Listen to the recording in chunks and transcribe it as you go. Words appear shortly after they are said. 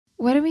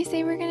What did we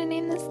say we're going to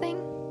name this thing?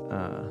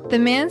 The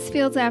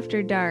Mansfields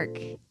After Dark.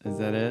 Is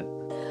that it?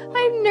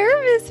 I'm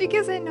nervous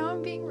because I know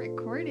I'm being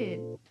recorded.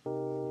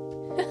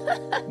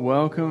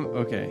 Welcome.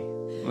 Okay,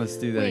 let's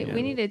do that Wait, again.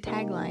 we need a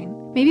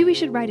tagline. Maybe we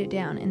should write it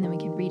down and then we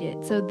can read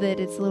it so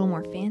that it's a little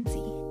more fancy.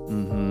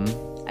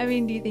 Mm-hmm. I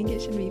mean, do you think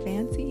it should be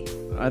fancy?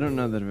 I don't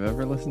know that I've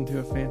ever listened to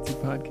a fancy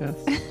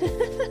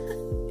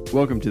podcast.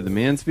 Welcome to the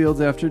Mansfields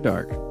After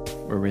Dark,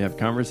 where we have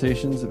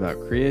conversations about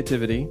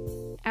creativity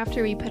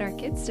After we put our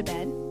kids to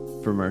bed.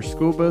 from our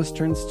school bus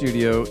turned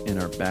studio in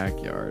our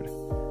backyard.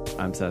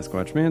 I'm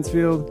Sasquatch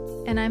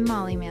Mansfield. And I'm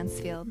Molly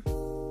Mansfield.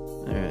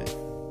 All right.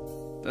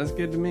 That's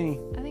good to me.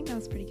 I think that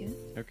was pretty good.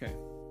 Okay.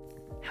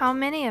 How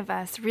many of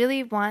us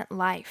really want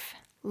life?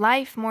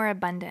 Life more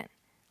abundant.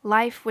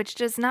 Life which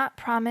does not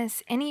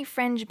promise any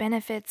fringe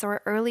benefits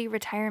or early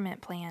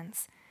retirement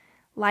plans.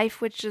 Life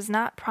which does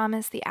not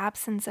promise the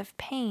absence of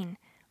pain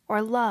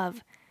or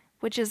love,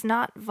 which is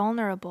not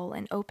vulnerable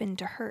and open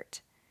to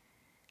hurt.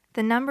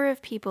 The number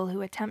of people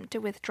who attempt to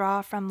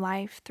withdraw from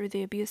life through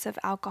the abuse of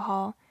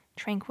alcohol,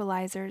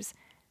 tranquilizers,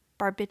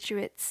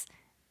 barbiturates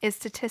is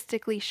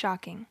statistically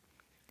shocking.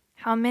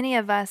 How many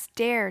of us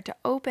dare to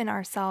open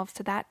ourselves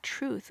to that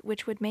truth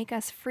which would make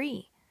us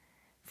free?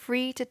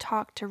 Free to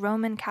talk to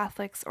Roman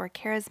Catholics or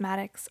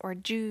charismatics or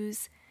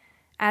Jews,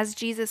 as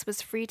Jesus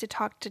was free to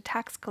talk to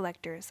tax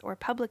collectors or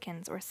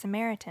publicans or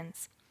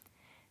Samaritans.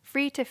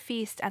 Free to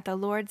feast at the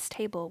Lord's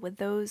table with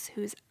those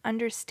whose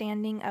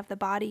understanding of the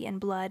body and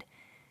blood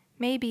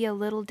may be a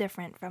little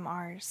different from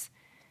ours.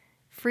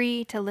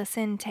 Free to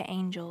listen to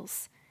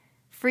angels.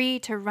 Free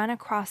to run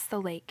across the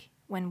lake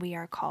when we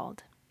are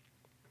called.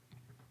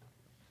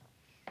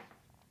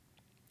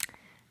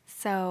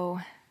 So,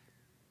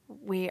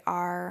 we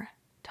are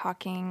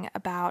talking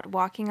about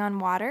Walking on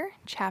Water,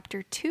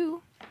 Chapter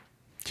 2,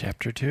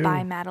 Chapter 2.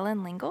 by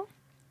Madeleine L'Engle.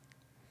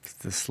 It's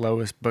the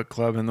slowest book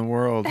club in the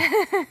world.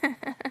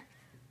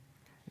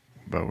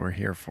 But we're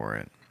here for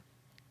it.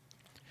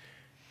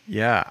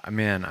 Yeah,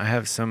 man, I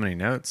have so many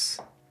notes.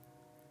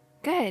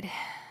 Good,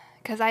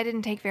 because I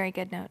didn't take very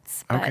good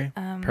notes. But, Okay,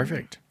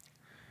 perfect.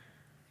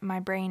 My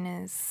brain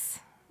is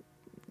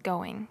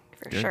going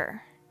for Good.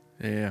 sure.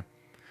 Yeah.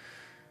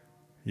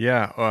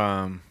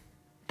 Yeah,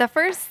 The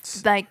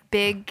first,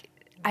 big,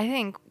 I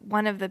think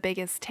one of the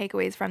biggest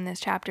takeaways from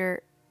this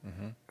chapter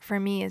for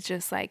me is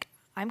just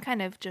I'm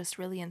kind of just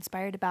really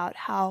inspired about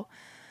how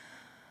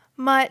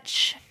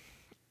much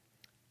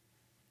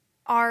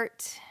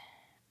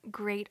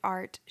great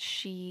art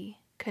she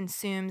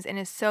consumes and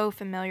is so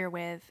familiar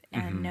with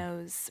and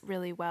knows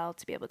really well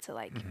to be able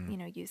to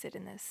use it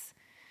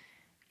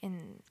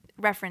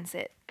reference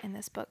it in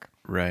this book.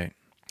 right.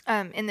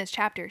 In this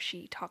chapter,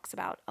 she talks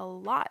about a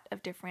lot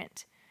of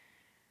different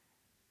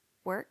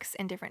works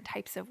and different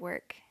types of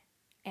work.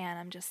 And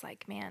I'm just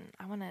like, man,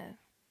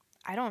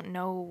 I don't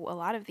know a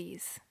lot of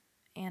these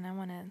and I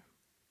want to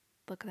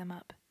look them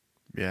up.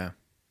 Yeah.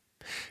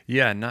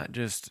 Yeah,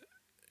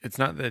 it's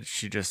not that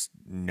she just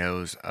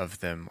knows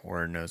of them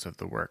or knows of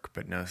the work,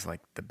 but knows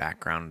the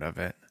background of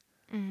it.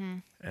 Mm-hmm.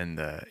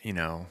 And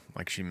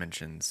she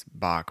mentions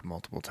Bach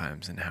multiple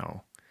times and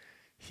how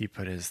he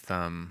put his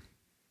thumb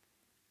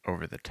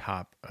over the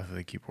top of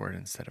the keyboard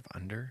instead of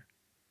under.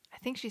 I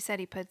think she said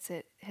he puts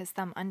his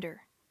thumb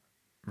under.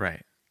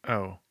 Right.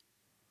 Oh.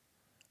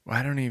 Well,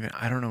 I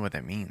don't know what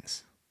that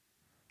means.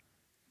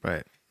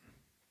 But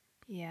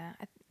yeah,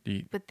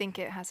 I would think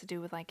it has to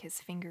do with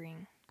his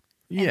fingering.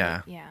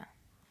 Yeah. Yeah.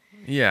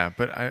 Yeah,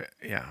 but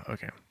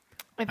okay.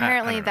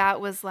 Apparently that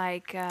was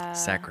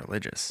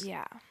sacrilegious.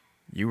 Yeah.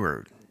 You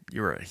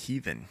were a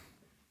heathen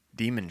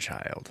demon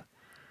child.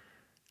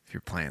 If you're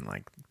playing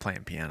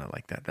piano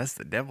like that, that's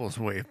the devil's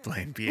way of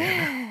playing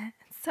piano.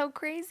 It's so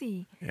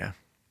crazy. Yeah.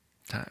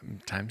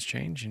 Times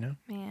change,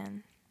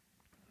 Man.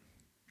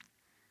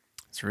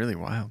 It's really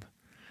wild.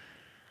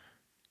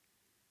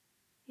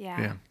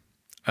 Yeah.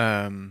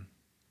 Yeah.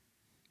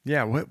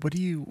 Yeah, what would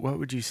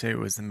you say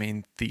was the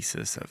main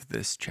thesis of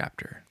this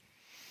chapter?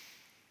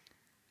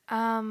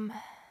 The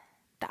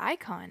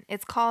icon.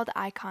 It's called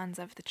Icons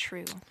of the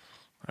True.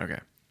 Okay.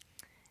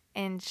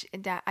 And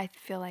I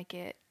feel like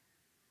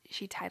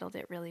she titled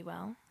it really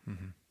well.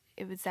 Mm-hmm.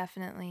 It was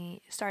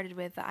definitely started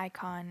with the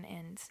icon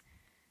and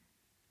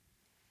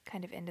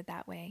kind of ended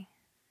that way.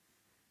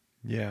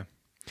 Yeah.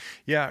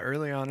 Yeah,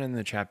 early on in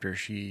the chapter,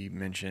 she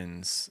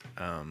mentions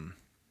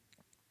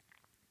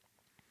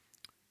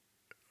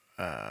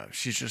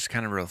she's just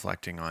kind of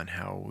reflecting on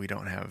how we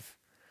don't have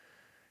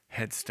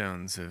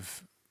headstones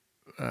of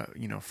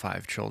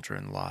 5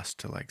 children lost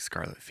to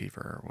scarlet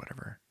fever or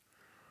whatever.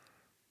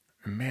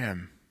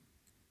 Man,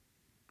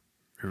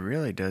 it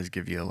really does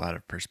give you a lot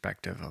of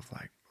perspective of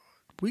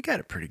we got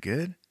it pretty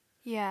good.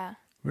 Yeah.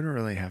 We don't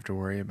really have to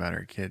worry about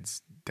our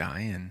kids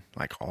dying,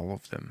 all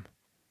of them.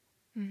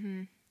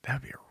 Mm-hmm.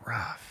 That'd be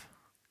rough.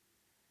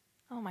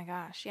 Oh my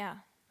gosh, yeah.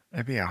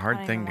 That'd be a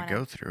hard thing to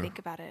go through. Think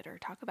about it or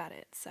talk about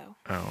it. So.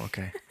 Oh,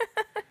 okay.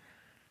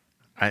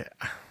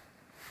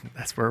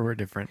 That's where we're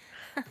different.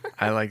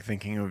 I like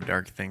thinking of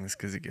dark things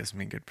because it gives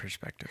me good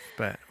perspective,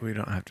 but we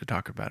don't have to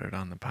talk about it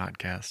on the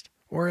podcast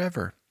or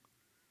ever.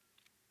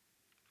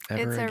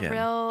 Ever It's a again.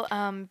 real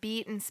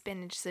beet and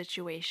spinach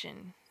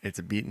situation. It's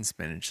a beet and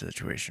spinach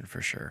situation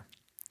for sure.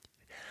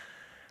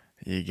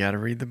 You got to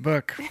read the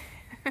book.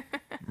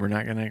 We're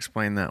not going to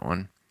explain that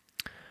one.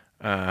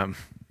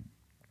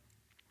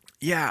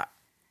 Yeah,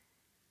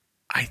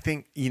 I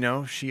think,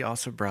 she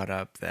also brought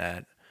up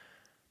that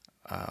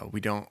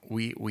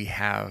we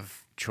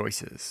have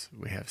choices.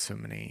 We have so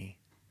many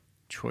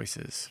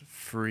choices,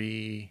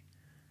 free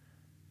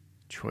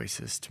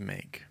choices to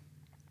make.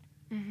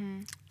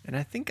 Mm-hmm. And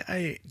I think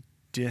I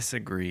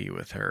disagree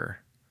with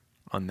her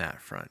on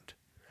that front.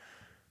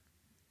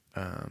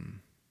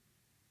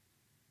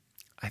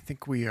 I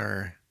think we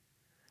are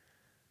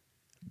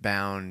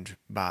bound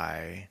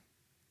by,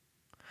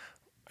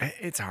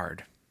 it's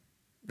hard.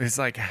 It's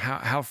like,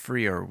 how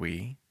free are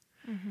we?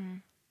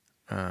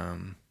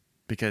 Mm-hmm.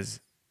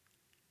 Because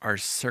our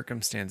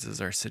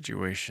circumstances, our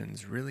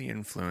situations really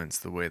influence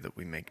the way that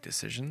we make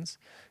decisions.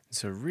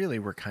 So really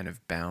we're kind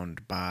of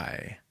bound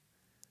by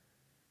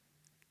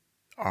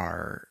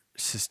our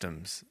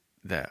systems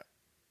that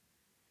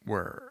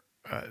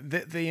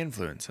they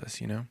influence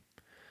us,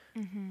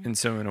 Mm-hmm. And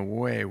so in a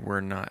way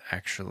we're not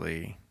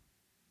actually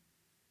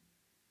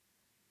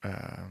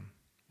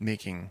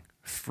making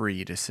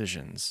free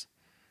decisions.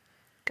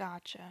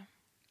 Gotcha.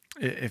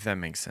 If that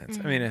makes sense.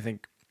 Mm-hmm. I mean, I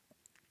think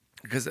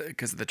because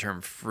the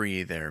term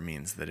free there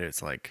means that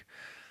it's like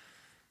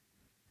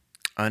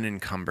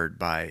unencumbered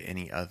by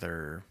any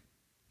other,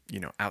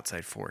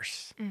 outside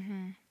force.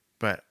 Mm-hmm.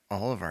 But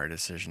all of our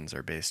decisions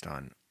are based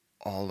on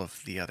all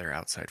of the other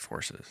outside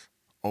forces.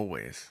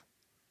 Always.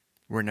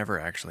 We're never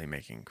actually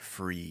making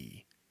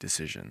free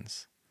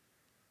decisions.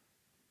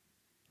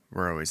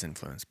 We're always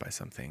influenced by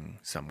something,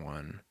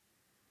 someone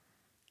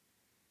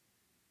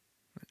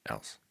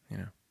else,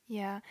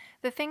 Yeah.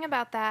 The thing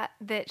about that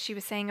she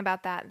was saying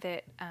about that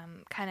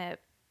kind of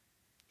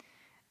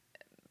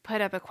put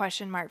up a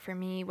question mark for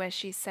me was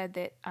she said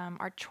that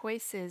our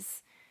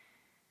choices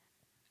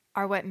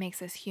are what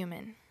makes us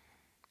human.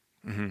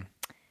 Mm-hmm.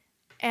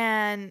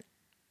 And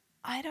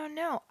I don't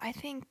know. I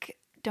think,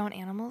 don't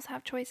animals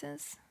have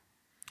choices?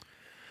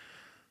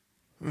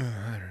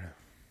 I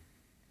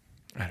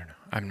don't know.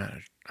 I'm not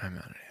an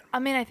animal. I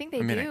mean, I think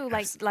they do.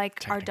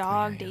 Like our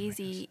dog I am,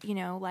 Daisy,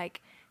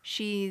 like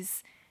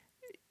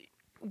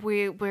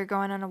we're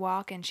going on a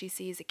walk and she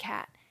sees a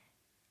cat,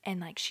 and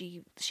like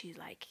she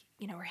like,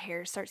 her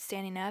hair starts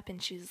standing up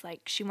and she's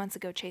like, she wants to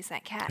go chase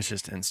that cat. It's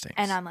just instincts.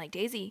 And I'm like,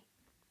 Daisy,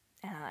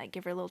 and I like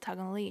give her a little tug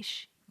on the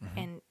leash. Mm-hmm.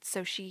 And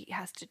so she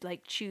has to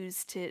like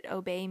choose to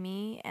obey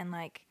me and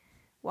like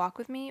walk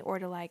with me, or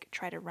to like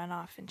try to run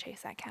off and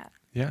chase that cat.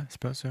 Yeah, I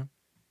suppose so.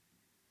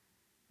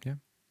 Yeah.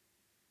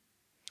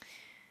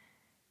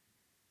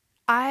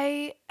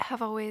 I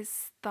have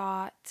always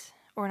thought,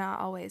 or not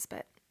always,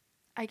 but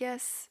I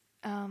guess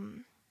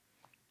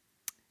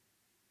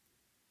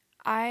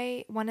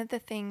one of the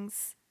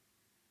things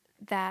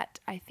that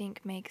I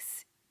think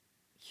makes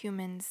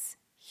humans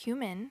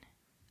human,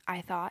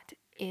 I thought,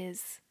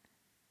 is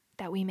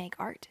that we make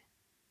art.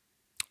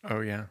 Oh,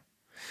 yeah.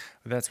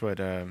 That's what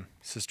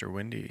Sister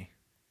Wendy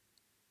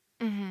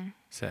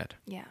said.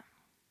 Yeah.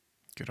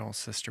 Good old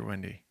Sister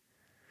Wendy.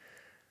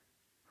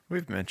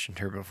 We've mentioned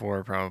her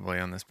before, probably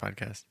on this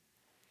podcast.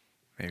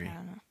 Maybe. I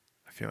don't know.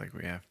 I feel like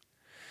we have.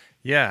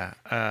 Yeah.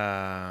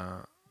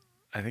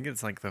 I think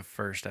it's like the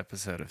first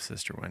episode of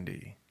Sister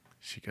Wendy.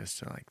 She goes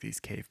to like these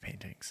cave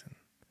paintings and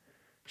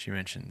she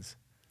mentions,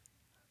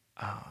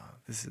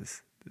 this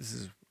is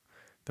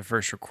the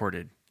first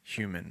recorded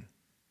human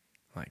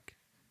like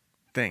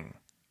thing.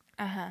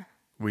 Uh-huh.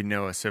 We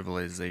know a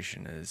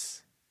civilization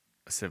is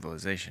a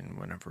civilization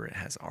whenever it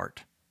has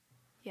art.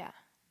 Yeah.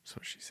 That's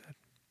what she said.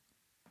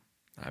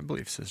 I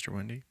believe Sister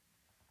Wendy.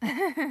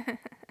 I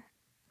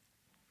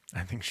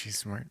think she's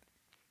smart.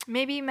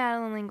 Maybe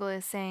Madeline L'Engle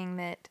is saying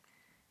that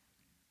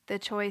the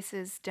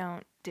choices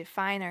don't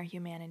define our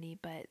humanity,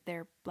 but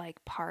they're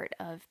like part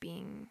of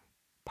being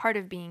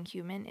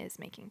human is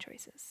making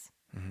choices.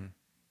 Mm-hmm.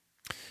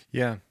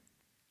 Yeah.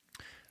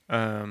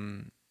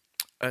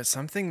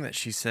 Something that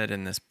she said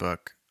in this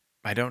book,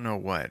 I don't know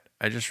what.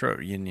 I just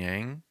wrote yin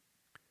yang.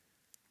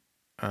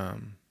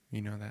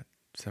 You know that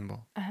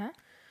symbol? Uh-huh.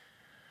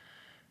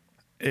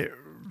 It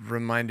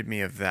reminded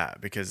me of that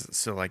because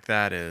so like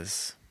that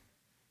is,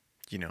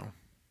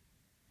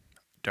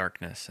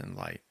 darkness and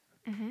light.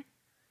 Mm-hmm.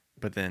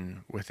 But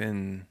then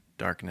within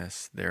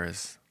darkness there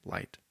is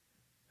light,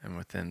 and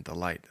within the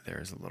light there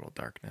is a little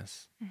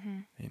darkness. Mm-hmm.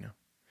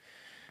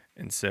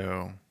 And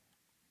so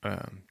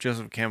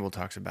Joseph Campbell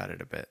talks about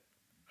it a bit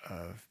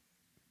of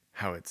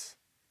how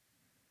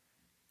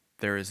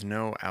there is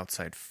no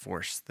outside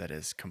force that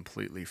is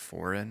completely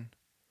foreign.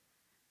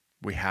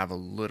 We have a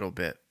little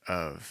bit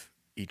of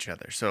each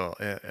other. So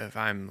if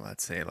I'm,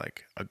 let's say,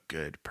 like a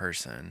good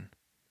person,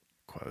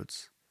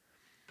 quotes,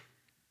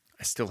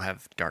 I still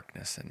have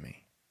darkness in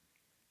me.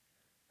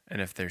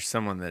 And if there's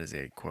someone that is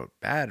a, quote,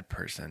 bad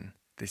person,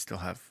 they still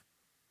have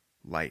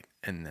light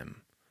in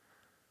them.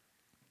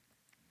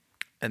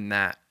 And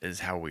that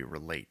is how we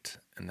relate.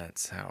 And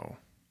that's how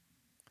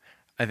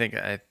I think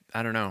I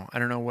don't know. I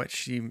don't know what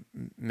she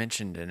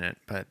mentioned in it,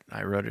 but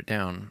I wrote it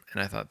down,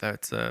 and I thought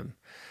that's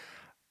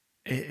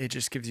it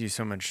just gives you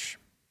so much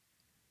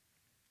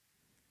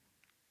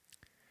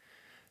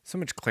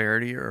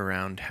clarity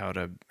around how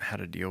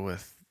to deal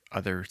with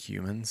other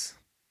humans.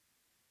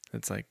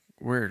 It's like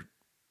we're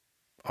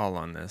all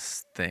on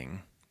this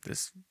thing,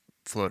 this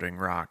floating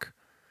rock,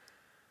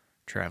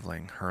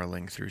 traveling,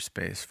 hurling through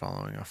space,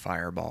 following a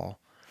fireball.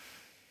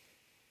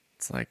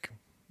 It's like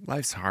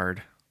life's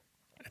hard.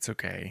 It's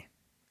okay,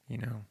 you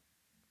know.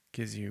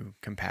 Gives you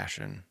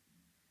compassion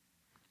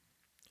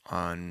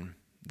on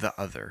the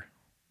other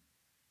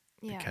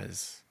Yeah.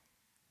 because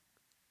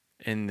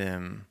in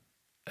them,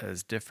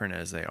 as different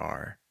as they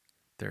are,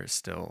 there is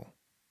still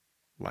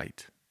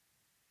light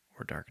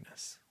or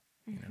darkness,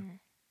 you know.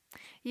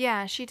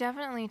 Yeah, she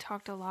definitely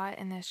talked a lot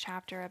in this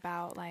chapter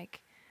about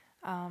like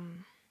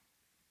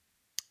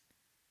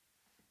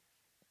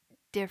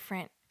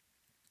different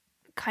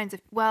kinds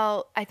of,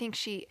 well, I think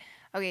she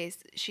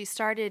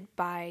started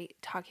by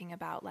talking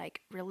about like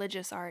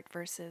religious art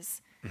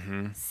versus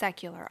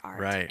secular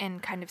art, Right.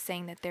 and kind of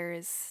saying that there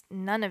is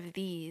none of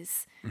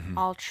these. Mm-hmm.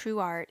 All true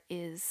art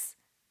is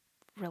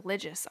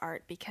religious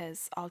art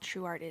because all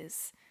true art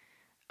is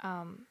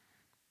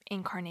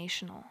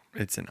incarnational.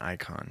 It's an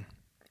icon.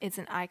 It's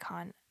an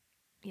icon.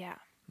 Yeah.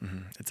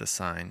 Mm-hmm. It's a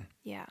sign.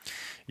 Yeah.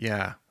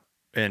 Yeah.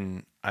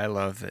 And I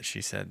love that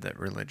she said that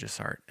religious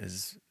art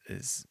is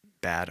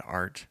bad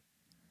art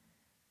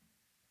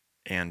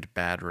and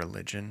bad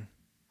religion.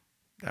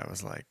 That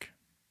was like,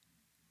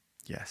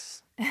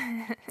 yes.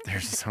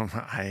 There's so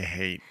much. I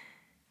hate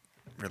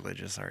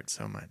religious art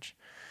so much.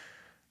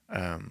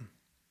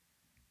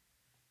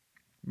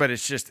 But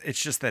it's just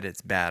that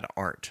it's bad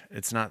art.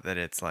 It's not that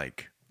it's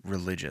like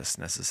religious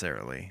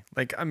necessarily.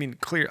 Like I mean,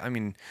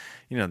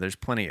 there's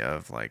plenty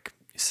of like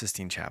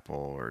Sistine Chapel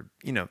or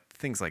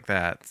things like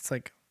that. It's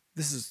like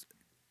this is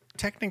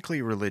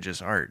technically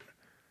religious art,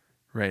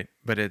 right?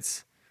 But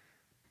it's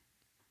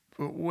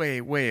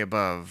way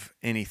above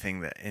anything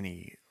that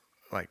any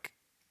like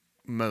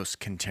most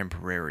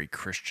contemporary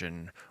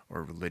Christian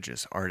or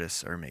religious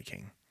artists are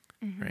making,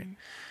 right?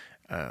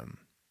 And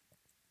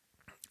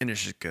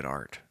it's just good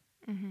art.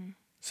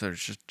 So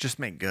it's just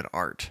make good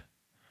art.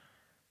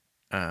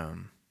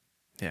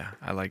 Yeah,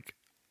 I like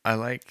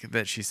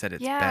that she said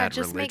it's Yeah, bad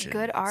just religion. make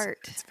good art.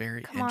 It's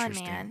very Come on,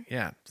 interesting. man.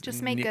 Yeah,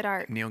 Just make good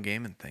art. Neil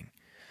Gaiman thing.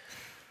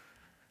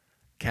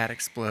 Cat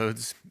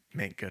explodes,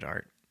 make good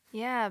art.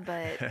 Yeah,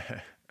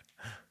 but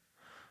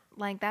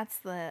like I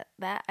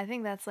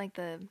think that's like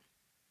I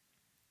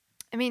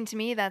mean, to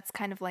me that's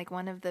kind of like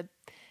one of the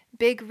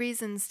big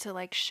reasons to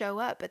like show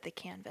up at the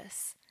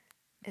canvas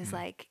is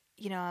like,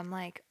 I'm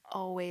like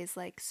always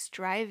like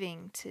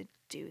striving to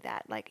do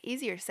that. Like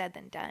easier said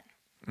than done.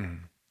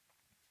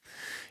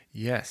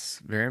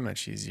 Yes, very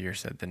much easier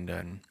said than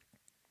done.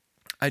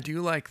 I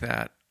do like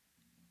that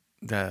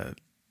the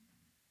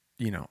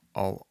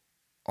all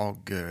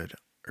good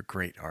or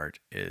great art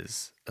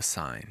is a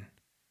sign.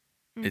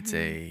 It's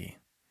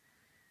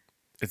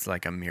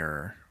like a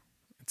mirror.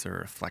 It's a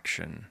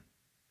reflection,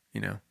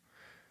 you know.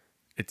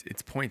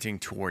 It's pointing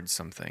towards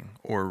something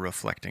or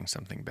reflecting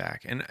something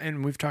back.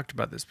 And we've talked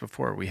about this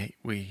before.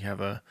 We have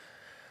a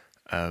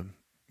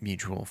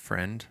mutual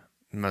friend.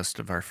 Most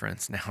of our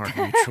friends now are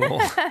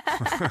mutual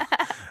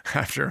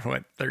after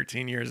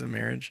 13 years of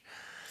marriage.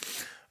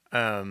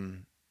 But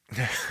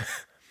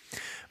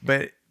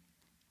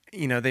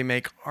they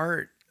make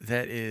art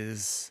that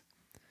is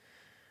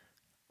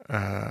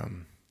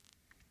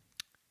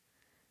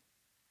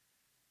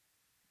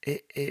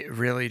it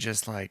really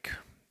just like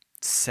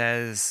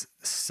says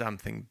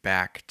something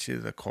back to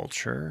the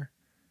culture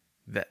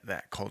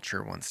that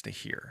culture wants to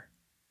hear.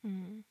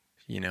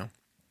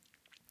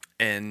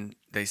 And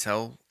they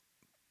sell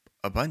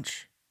a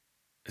bunch.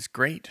 It's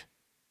great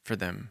for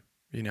them,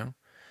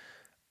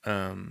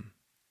 but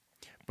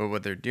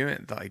what they're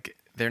doing, like,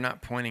 they're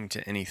not pointing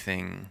to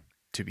anything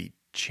to be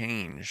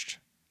changed.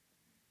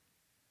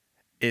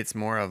 It's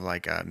more of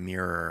like a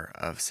mirror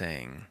of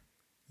saying,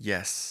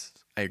 yes,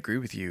 I agree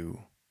with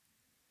you.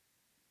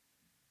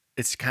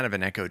 It's kind of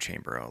an echo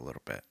chamber a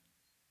little bit,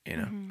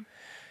 and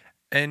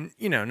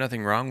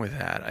nothing wrong with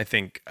that. I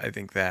think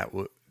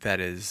that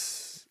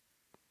is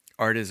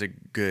art is a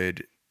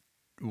good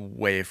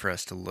way for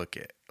us to look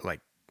at,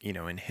 like,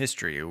 in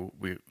history,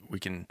 we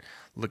can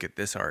look at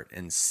this art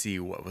and see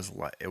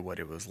what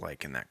it was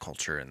like in that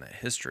culture and that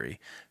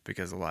history,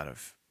 because a lot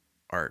of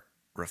art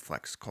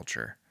reflects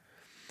culture.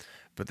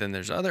 But then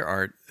there's other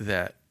art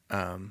that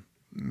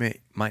might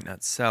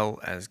not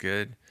sell as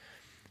good,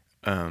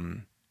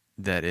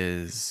 that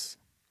is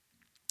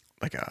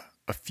like a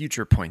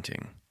future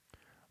pointing,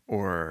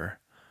 or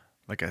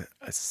like a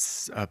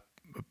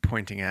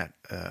pointing at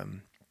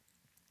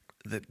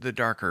the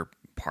darker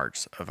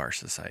parts of our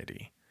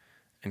society,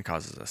 and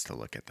causes us to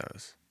look at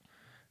those.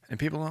 And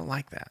people don't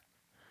like that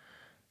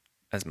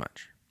as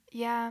much.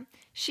 Yeah,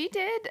 she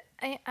did.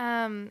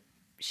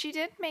 She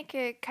did make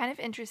a kind of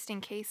interesting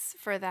case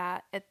for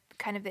that at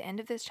kind of the end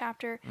of this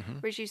chapter,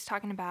 where she's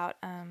talking about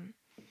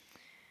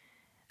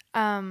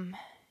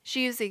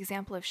She used the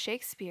example of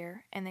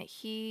Shakespeare and that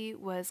he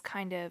was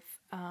kind of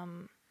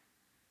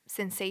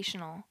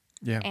sensational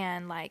Yeah.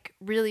 and like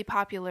really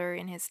popular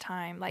in his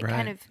time, like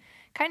Right.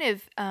 kind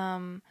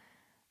of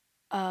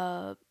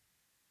uh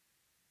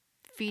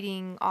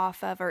feeding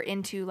off of or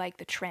into like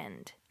the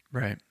trend.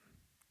 Right.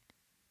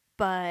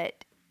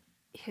 But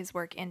his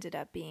work ended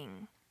up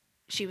being,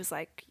 she was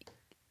like,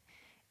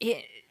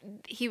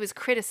 he was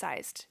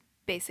criticized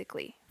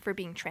basically for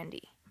being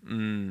trendy.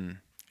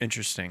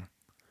 Interesting.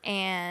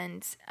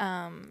 And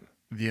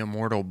The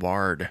immortal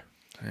bard.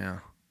 Yeah.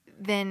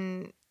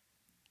 then,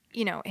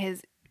 you know,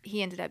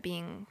 he ended up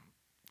being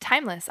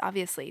timeless,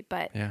 obviously,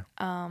 but Yeah.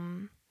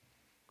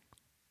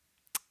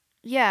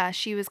 yeah,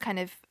 she was kind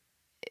of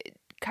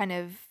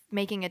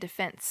making a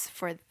defense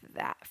for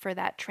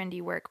that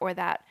trendy work or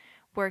that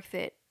work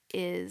that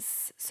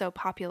is so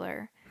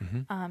popular,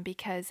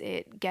 because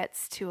it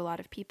gets to a lot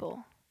of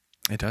people.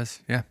 It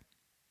does. Yeah.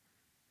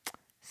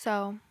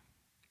 So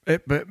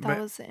But that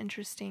was an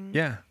interesting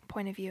yeah.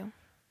 point of view.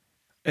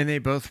 And they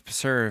both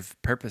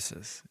serve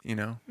purposes, you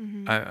know.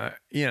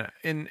 Yeah.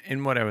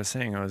 In what I was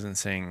saying, I wasn't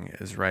saying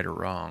is right or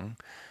wrong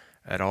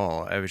at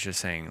all. I was just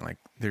saying like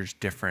there's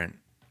different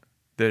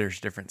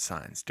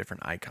signs,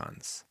 different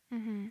icons.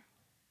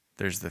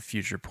 There's the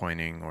future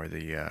pointing or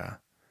the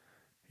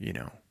you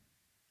know,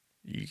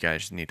 you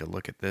guys need to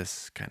look at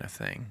this kind of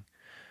thing,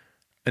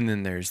 and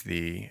then there's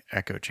the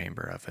echo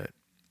chamber of it,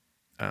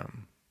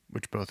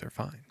 which both are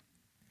fine.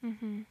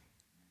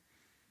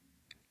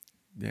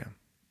 Yeah.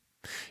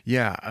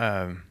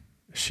 Yeah.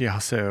 She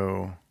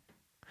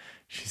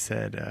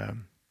said,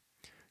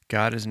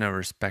 God is no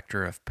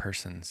respecter of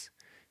persons.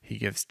 He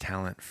gives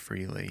talent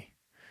freely.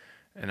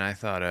 And I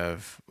thought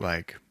of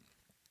like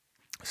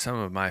some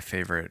of my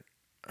favorite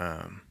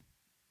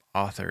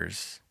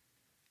authors.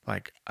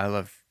 Like I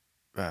love,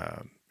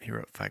 he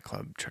wrote Fight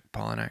Club, Chuck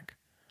Palahniuk.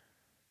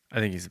 I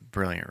think he's a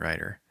brilliant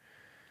writer.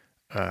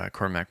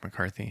 Cormac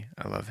McCarthy,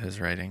 I love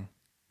his writing.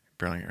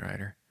 Brilliant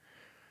writer.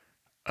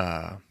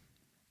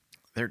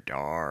 They're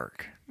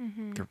dark.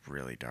 They're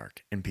really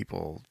dark. And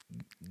people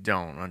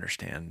don't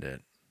understand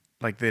it.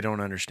 Like they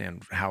don't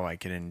understand how I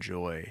can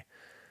enjoy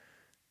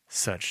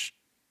such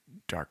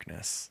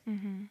darkness.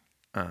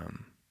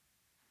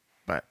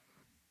 But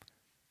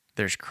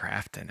there's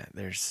craft in it.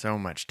 There's so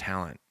much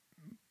talent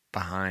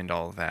behind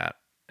all of that.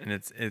 And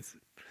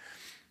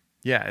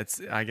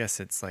I guess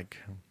it's like,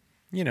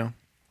 you know,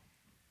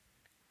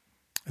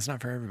 it's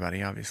not for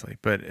everybody, obviously,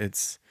 but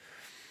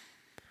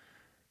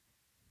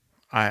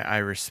I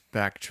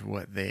respect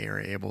what they are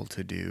able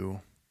to do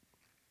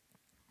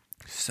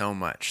so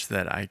much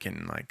that I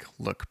can like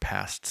look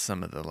past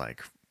some of the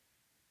like,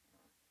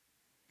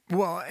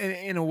 well,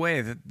 in a way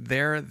that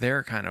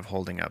they're kind of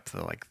holding up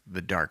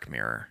the dark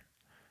mirror.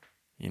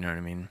 You know what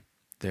I mean?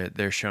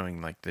 They're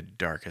showing like the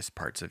darkest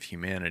parts of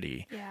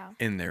humanity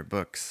in their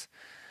books.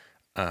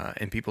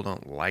 And people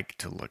don't like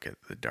to look at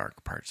the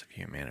dark parts of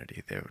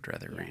humanity. They would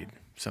rather read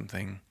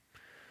something,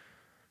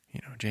 you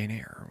know, Jane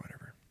Eyre or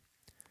whatever.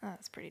 Oh,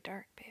 that's pretty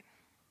dark, babe.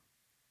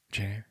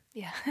 Jane Eyre?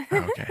 Yeah. Oh,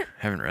 okay.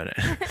 Haven't read it.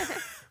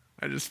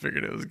 I just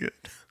figured it was good.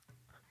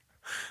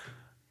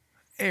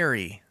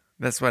 Airy.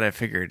 That's what I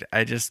figured.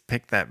 I just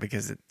picked that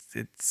because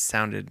it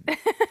sounded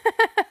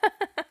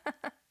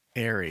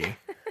airy.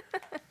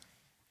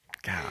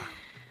 God.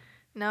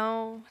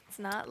 No, it's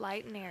not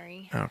light and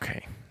airy.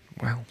 Okay.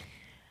 Well.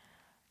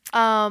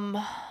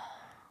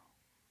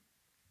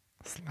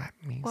 Slap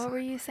me. What were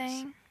you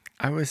saying?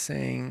 I was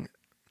saying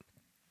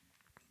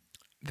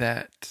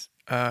that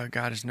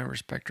God is no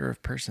respecter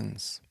of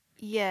persons.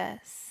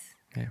 Yes.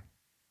 Yeah.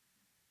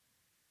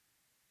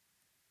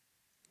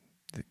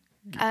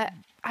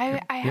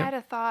 I had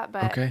a thought,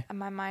 but okay.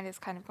 my mind is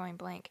kind of going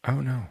blank.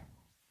 Oh, no.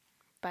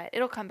 But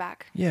it'll come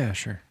back. Yeah,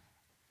 sure.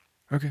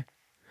 Okay.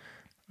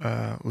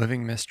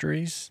 Living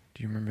Mysteries.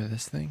 Do you remember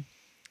this thing?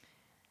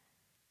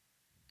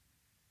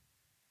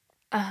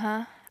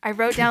 Uh-huh. I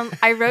wrote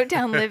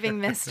down Living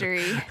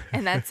Mystery,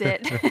 and that's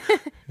it.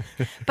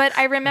 But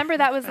I remember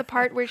that was the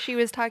part where she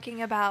was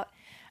talking about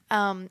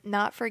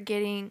not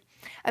forgetting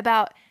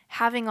about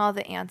having all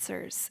the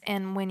answers.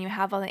 And when you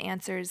have all the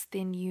answers,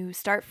 then you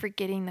start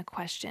forgetting the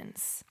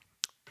questions.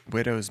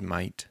 Widow's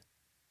Mite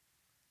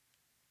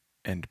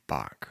and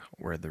Bach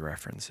were the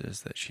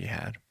references that she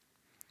had.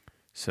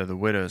 So the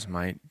widow's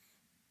mite,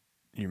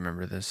 you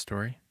remember this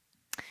story?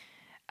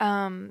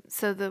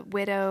 So the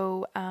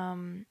widow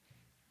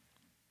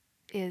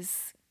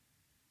is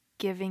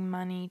giving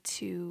money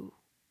to,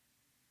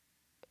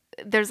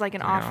 there's like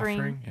an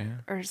offering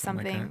yeah, or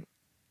something.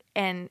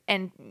 like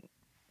and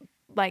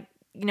like,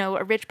 you know,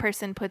 a rich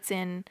person puts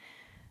in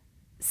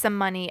some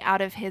money out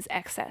of his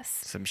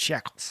excess. Some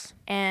shekels.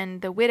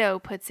 And the widow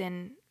puts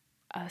in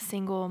a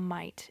single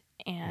mite,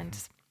 and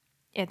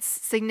it's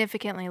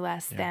significantly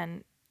less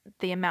than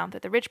the amount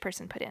that the rich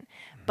person put in.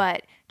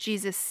 But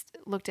Jesus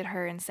looked at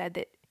her and said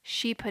that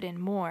she put in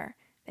more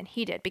than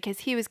he did because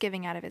he was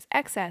giving out of his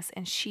excess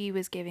and she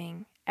was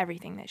giving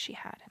everything that she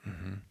had.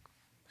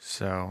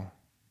 So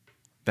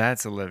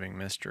that's a living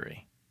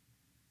mystery.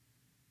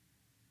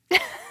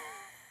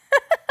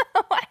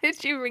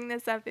 did you bring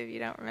this up if you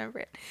don't remember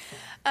it?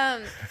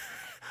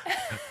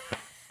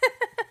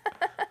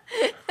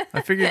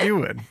 I figured you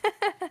would.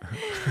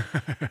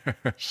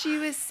 She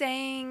was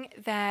saying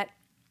that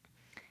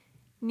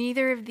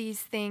neither of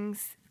these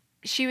things,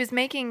 she was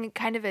making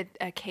kind of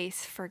a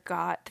case for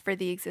God, for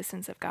the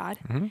existence of God.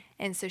 Mm-hmm.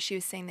 And so she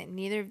was saying that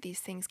neither of these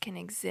things can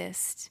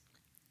exist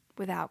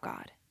without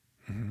God.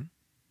 Mm-hmm.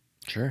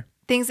 Sure.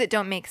 Things that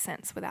don't make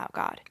sense without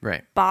God.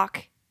 Right.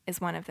 Bach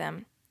is one of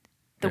them.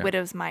 The Yeah.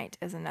 widow's mite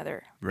is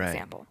another Right.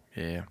 example.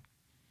 Yeah.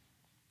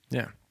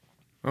 Yeah.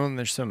 Well, and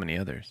there's so many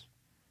others.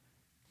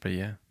 But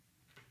yeah.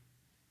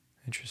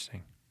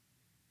 Interesting.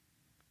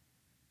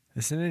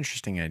 It's an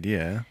interesting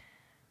idea.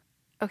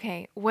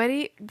 Okay, what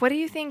do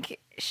you think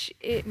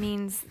it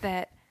means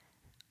that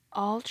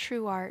all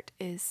true art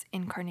is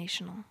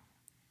incarnational?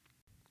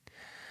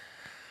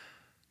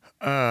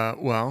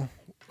 Well,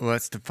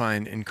 let's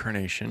define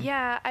incarnation.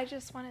 Yeah, I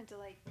just wanted to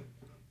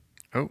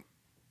Oh,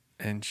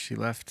 and she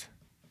left.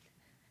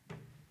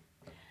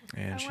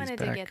 And I she's wanted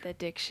back. to get the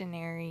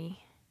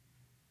dictionary.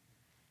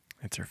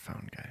 It's her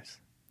phone, guys.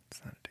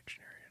 It's not a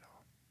dictionary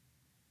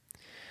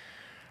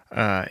at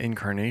all.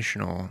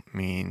 Incarnational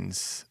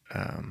means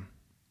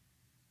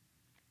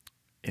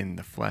in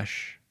the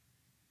flesh.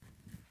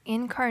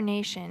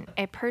 Incarnation,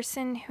 a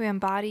person who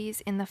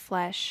embodies in the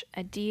flesh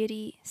a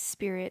deity,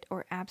 spirit,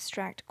 or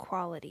abstract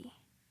quality.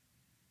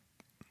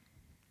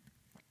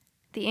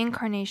 The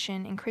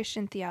incarnation in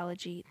Christian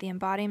theology, the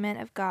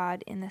embodiment of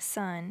God in the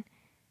Son,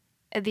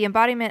 the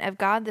embodiment of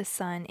God the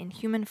Son in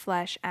human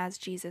flesh as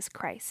Jesus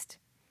Christ.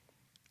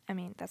 I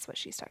mean, that's what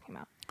she's talking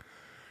about.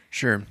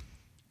 Sure.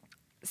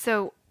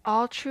 So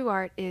all true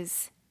art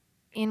is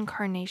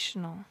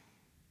incarnational.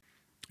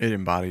 It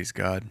embodies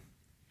God.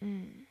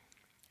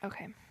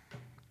 Okay.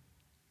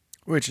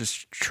 Which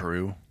is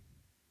true.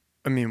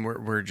 I mean,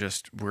 we're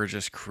just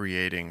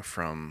creating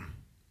from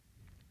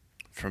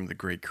the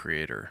great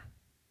creator,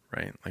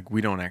 right? Like,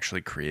 we don't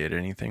actually create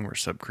anything. We're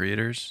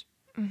sub-creators.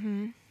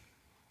 Mm-hmm.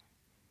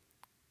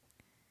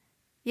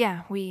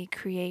 Yeah, we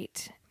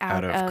create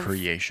Out of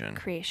creation.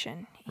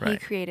 Creation. Right. He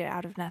created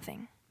out of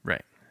nothing.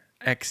 Right.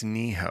 Ex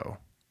nihilo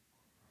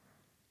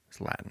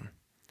is Latin.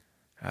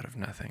 Out of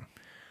nothing.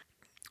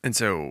 And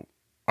so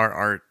our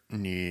art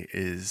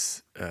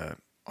is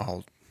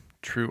all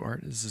true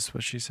art. Is this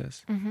what she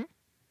says? Mm-hmm.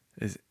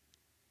 Is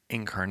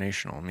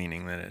incarnational,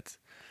 meaning that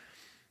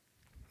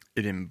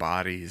it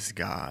embodies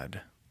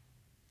God.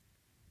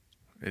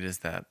 It is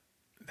that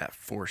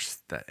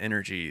force, that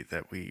energy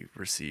that we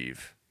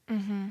receive.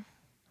 Mm-hmm.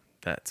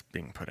 That's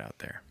being put out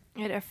there.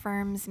 It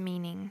affirms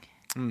meaning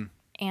and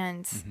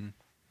Mm-hmm.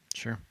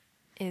 Sure.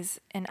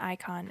 is an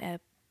icon.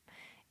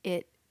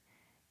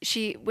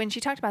 When she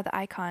talked about the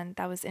icon,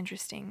 that was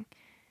interesting.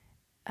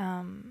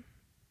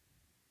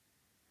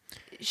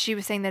 She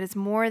was saying that it's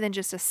more than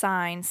just a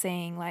sign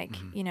saying, like,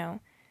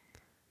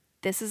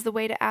 this is the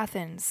way to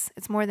Athens.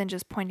 It's more than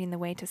just pointing the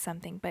way to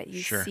something, but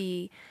you Sure.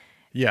 see,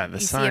 Yeah, you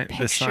see a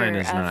picture the sign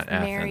is of not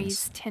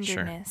Mary's Athens.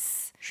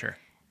 tenderness. Sure.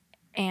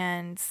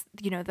 And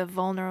the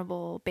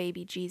vulnerable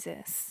baby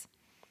Jesus.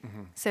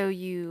 Mm-hmm. So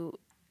you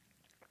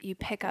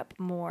pick up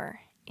more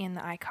in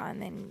the icon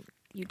than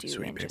you do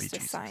Sweet in baby just a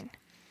Jesus. sign.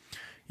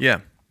 Yeah.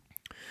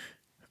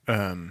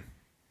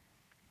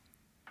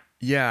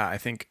 Yeah, I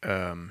think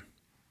to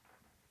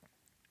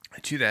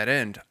that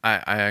end,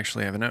 I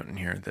actually have a note in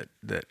here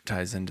that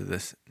ties into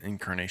this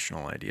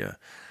incarnational idea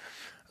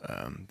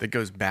that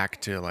goes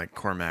back to like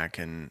Cormac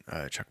and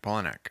Chuck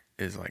Palahniuk.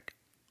 Is like,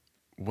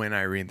 when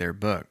I read their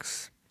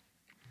books,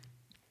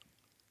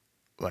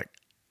 like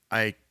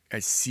I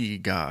see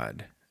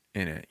God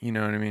in it. You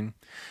know what I mean?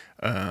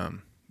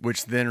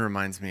 Which then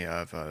reminds me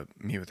of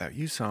Me Without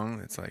You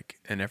song. It's like,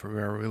 and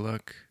everywhere we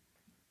look,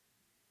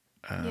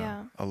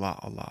 Yeah. Allah,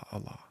 Allah,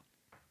 Allah.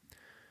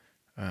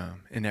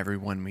 And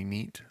everyone we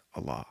meet,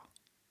 Allah.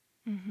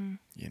 Mm-hmm.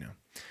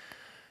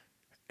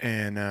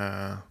 And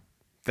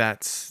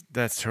that's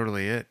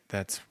totally it.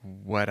 That's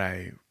what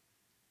I'm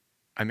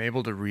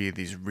able to read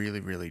these really,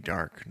 really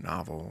dark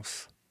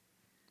novels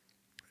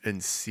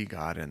and see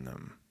God in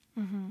them.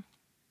 Mm-hmm.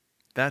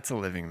 That's a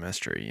living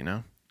mystery,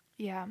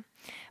 Yeah.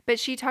 But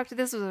this is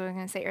what I was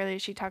going to say earlier.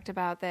 She talked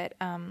about that,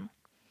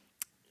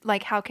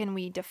 like, how can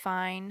we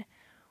define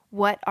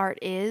what art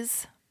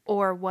is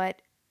or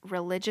what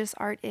religious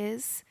art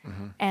is?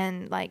 Mm-hmm.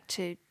 And, like,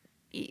 to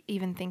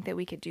even think that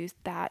we could do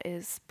that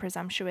is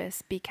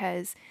presumptuous,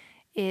 because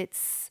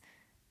it's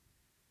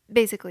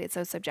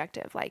so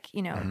subjective. Like,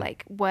 Mm-hmm.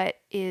 like, what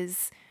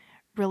is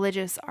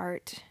religious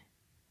art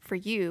for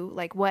you?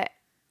 Like, what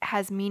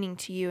has meaning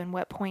to you and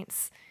what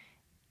points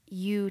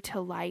you to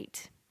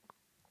light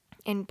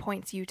and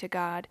points you to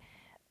God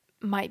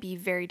might be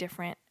very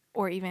different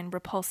or even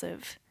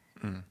repulsive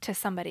to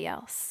somebody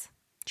else.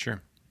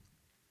 Sure.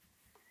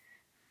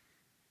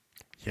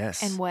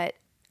 Yes. And what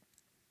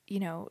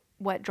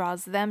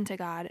draws them to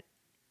God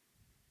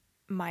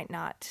might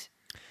not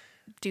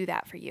do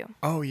that for you.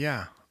 Oh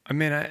yeah. I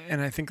mean,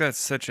 I think that's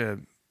such a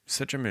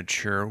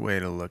mature way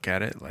to look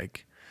at it.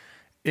 Like,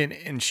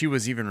 and she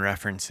was even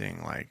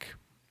referencing like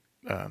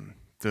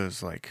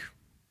those like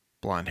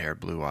blonde hair,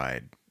 blue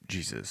eyed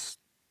Jesus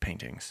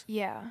paintings.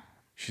 Yeah.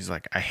 She's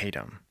like, I hate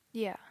them.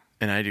 Yeah.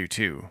 And I do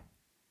too.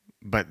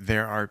 But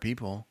there are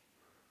people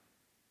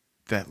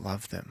that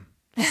love them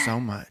so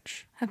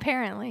much.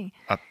 Apparently.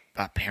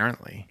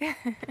 Apparently.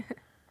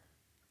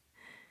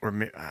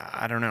 Or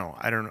I don't know.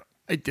 I don't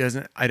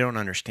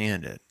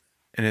understand it.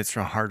 And it's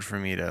hard for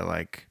me to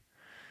like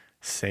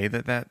say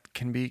that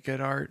can be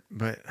good art,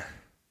 but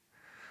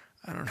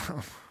I don't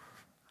know.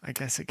 I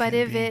guess it but can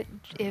if be.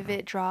 if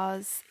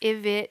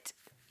it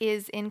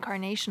is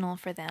incarnational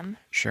for them,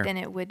 Sure. then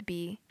it would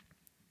be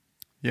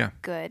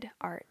good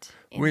art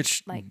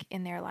Which like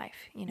in their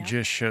life, you know.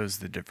 just shows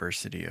the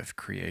diversity of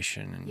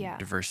creation and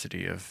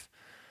diversity of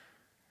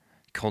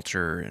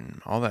culture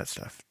and all that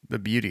stuff. The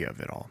beauty of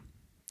it all.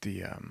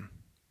 The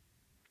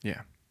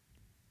yeah.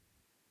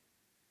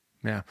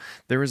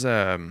 There was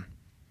I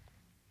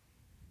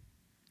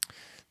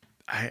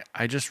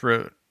just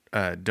wrote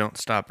Don't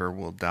Stop or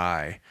We'll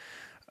Die.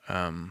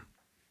 And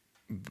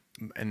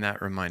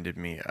that reminded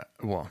me,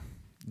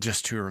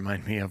 just to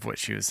remind me of what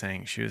she was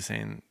saying. She was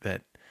saying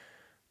that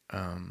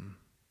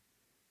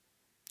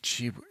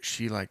she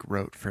like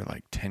wrote for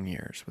like 10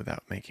 years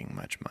without making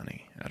much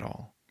money at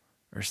all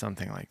or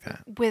something like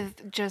that.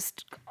 With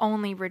just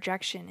only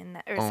rejection in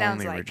that, or only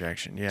sounds like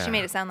rejection. Yeah. she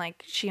made it sound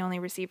like she only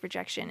received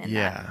rejection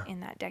in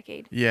that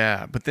decade.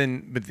 Yeah, but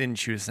then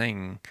she was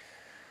saying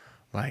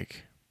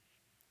like,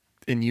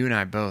 and you and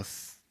I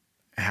both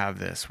have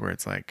this where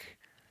it's like,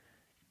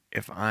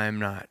 if I'm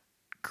not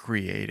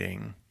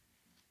creating,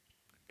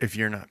 if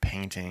you're not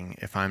painting,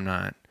 if I'm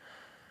not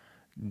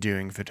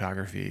doing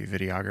photography,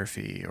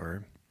 videography,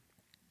 or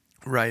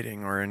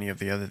writing, or any of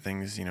the other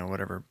things,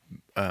 whatever,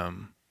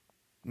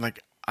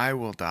 like I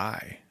will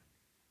die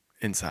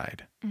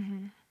inside.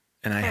 Mm-hmm.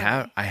 And I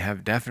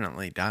have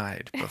definitely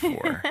died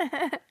before,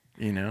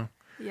 Yeah.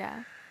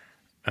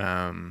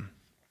 And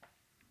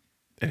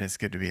it's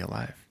good to be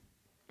alive.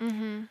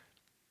 Mm-hmm.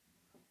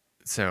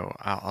 So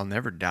I'll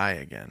never die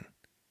again.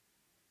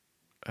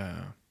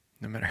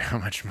 No matter how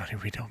much money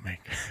we don't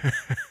make.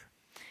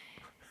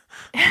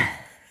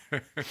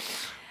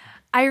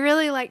 I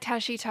really liked how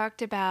she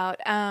talked about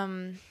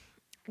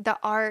the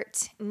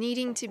art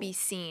needing to be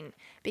seen,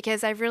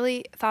 because I've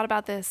really thought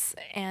about this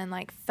and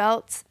like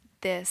felt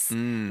this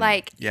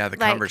the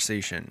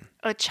conversation.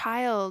 A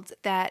child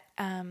that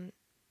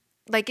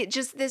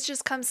this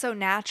just comes so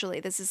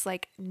naturally. This is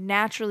like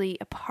naturally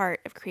a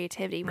part of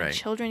creativity. When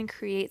children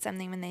create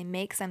something, when they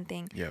make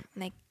something, when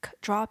they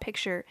draw a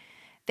picture,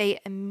 they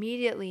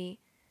immediately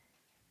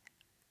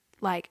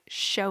like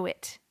show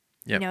it.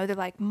 Yep. They're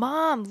like,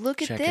 Mom,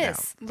 look at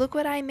this. Look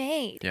what I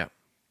made. Yep.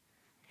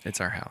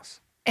 It's our house.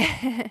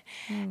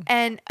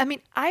 And I mean,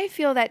 I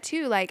feel that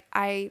too. Like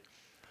I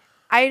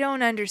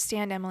don't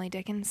understand Emily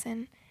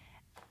Dickinson,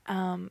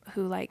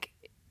 who like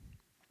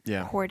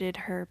hoarded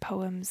her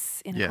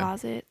poems in a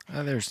closet.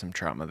 There's some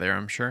trauma there,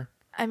 I'm sure.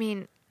 I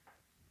mean,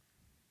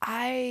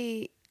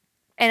 I've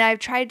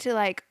tried to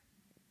like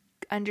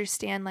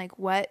understand like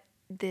what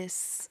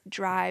this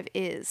drive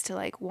is to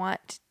like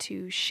want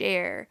to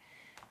share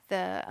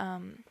the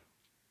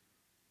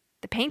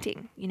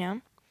painting,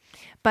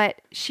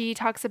 but she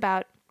talks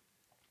about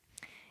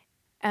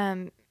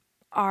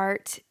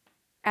art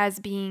as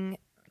being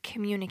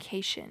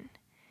communication,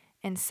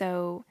 and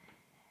so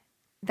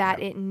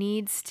that it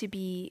needs to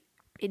be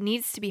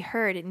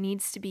heard, it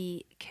needs to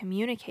be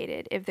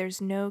communicated. If there's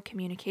no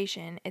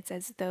communication, it's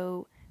as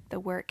though the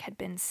work had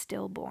been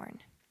stillborn.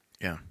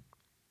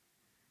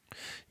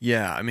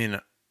 Yeah, I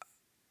mean,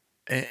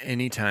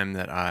 anytime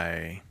that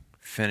I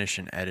finish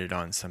an edit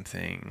on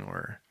something,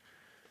 or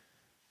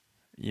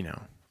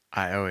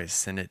I always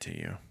send it to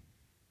you.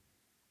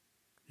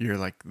 You're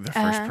like the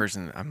first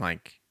person. I'm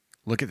like,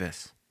 look at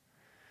this,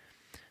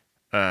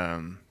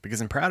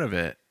 because I'm proud of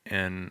it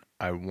and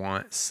I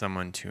want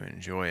someone to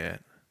enjoy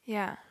it.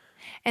 Yeah.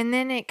 And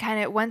then it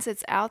kind of, once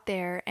it's out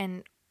there,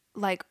 and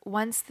like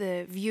once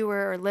the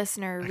viewer or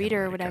listener or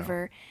reader or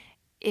whatever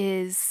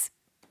is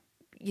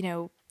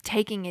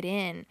taking it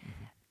in,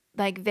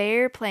 like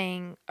they're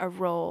playing a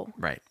role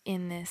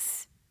in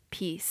this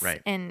piece,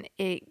 and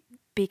it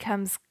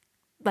becomes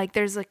like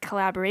there's a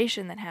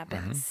collaboration that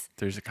happens.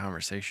 There's a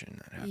conversation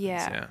that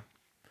happens.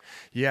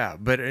 Yeah,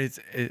 but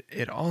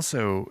it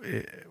also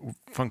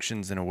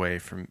functions in a way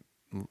from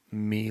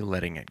me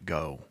letting it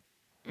go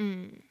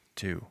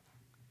too.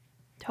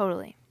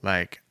 Totally.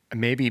 Like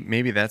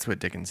maybe that's what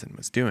Dickinson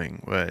was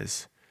doing,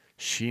 was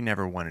she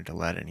never wanted to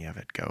let any of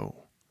it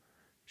go.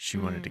 She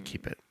wanted to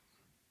keep it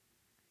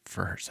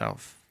for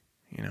herself,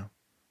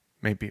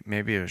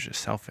 Maybe it was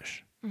just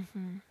selfish.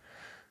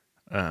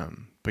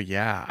 But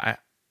yeah,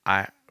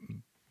 I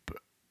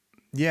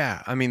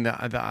mean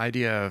the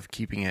idea of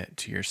keeping it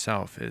to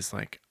yourself is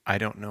like, I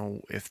don't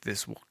know if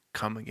this will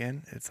come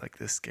again. It's like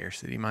this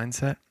scarcity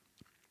mindset.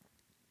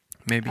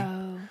 Maybe.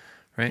 Oh,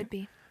 right? Could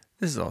be.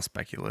 This is all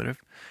speculative,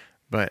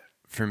 but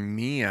for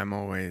me, I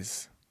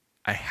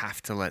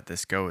have to let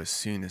this go as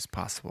soon as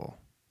possible.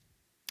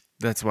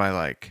 That's why,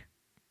 like,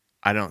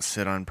 I don't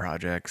sit on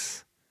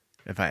projects.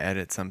 If I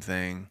edit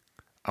something,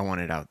 I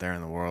want it out there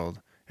in the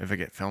world. If I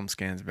get film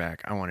scans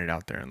back, I want it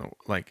out there in the,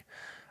 like,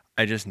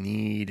 I just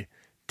need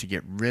to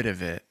get rid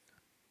of it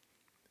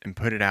and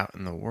put it out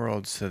in the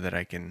world so that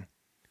I can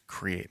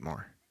create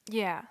more.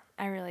 Yeah,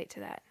 I relate to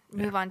that.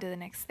 Move on to the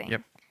next thing.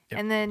 Yep.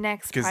 And the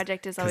next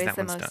project is always that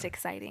the one's most done.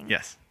 exciting.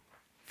 Yes,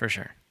 for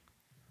sure.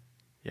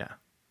 Yeah.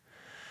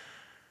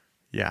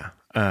 Yeah.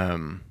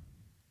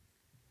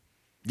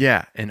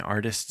 Yeah, an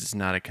artist is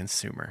not a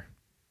consumer.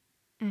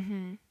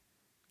 Mm-hmm.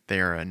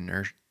 They are a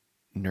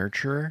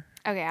nurturer.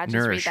 Okay, I'll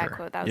just read that Nourisher.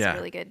 quote. That was Yeah.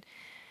 really good.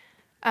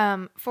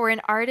 For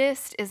an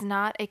artist is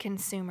not a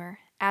consumer,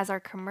 as our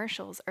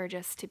commercials urge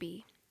us to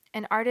be.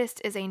 An artist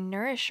is a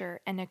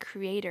nourisher and a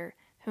creator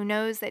who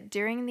knows that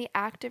during the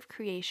act of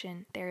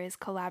creation there is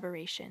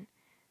collaboration.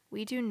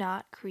 We do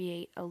not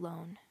create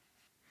alone.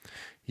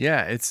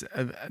 Yeah, it's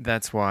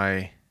that's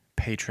why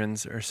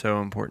patrons are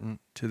so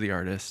important to the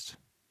artist.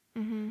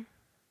 Mm-hmm.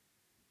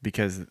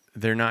 Because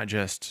they're not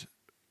just,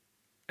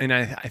 and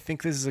I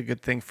think this is a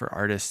good thing for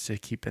artists to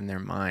keep in their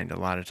mind. A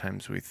lot of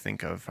times we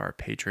think of our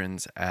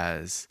patrons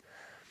as,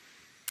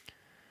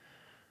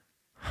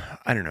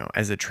 I don't know,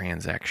 as a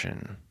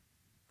transaction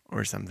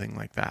or something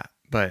like that.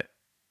 But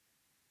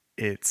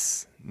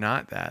it's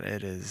not that.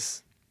 It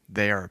is,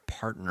 they are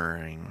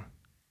partnering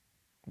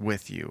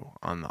with you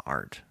on the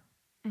art.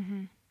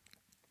 Mm-hmm.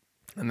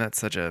 And that's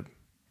such a,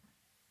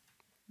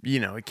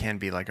 it can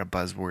be like a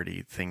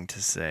buzzwordy thing to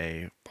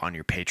say on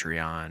your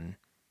Patreon,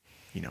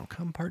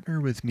 come partner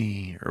with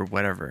me or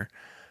whatever.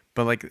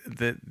 But like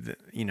the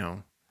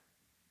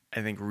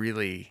I think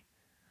really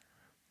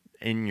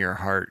in your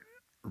heart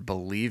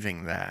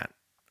believing that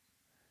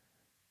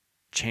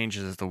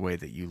changes the way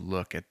that you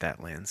look at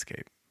that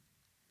landscape,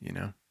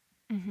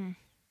 Mm-hmm.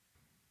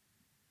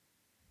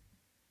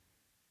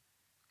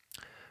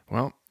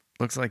 Well,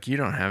 looks like you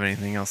don't have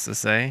anything else to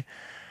say.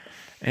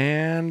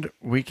 And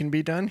we can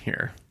be done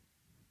here.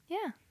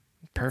 Yeah.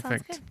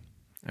 Perfect.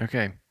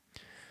 Okay.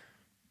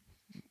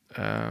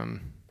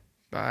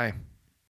 Bye.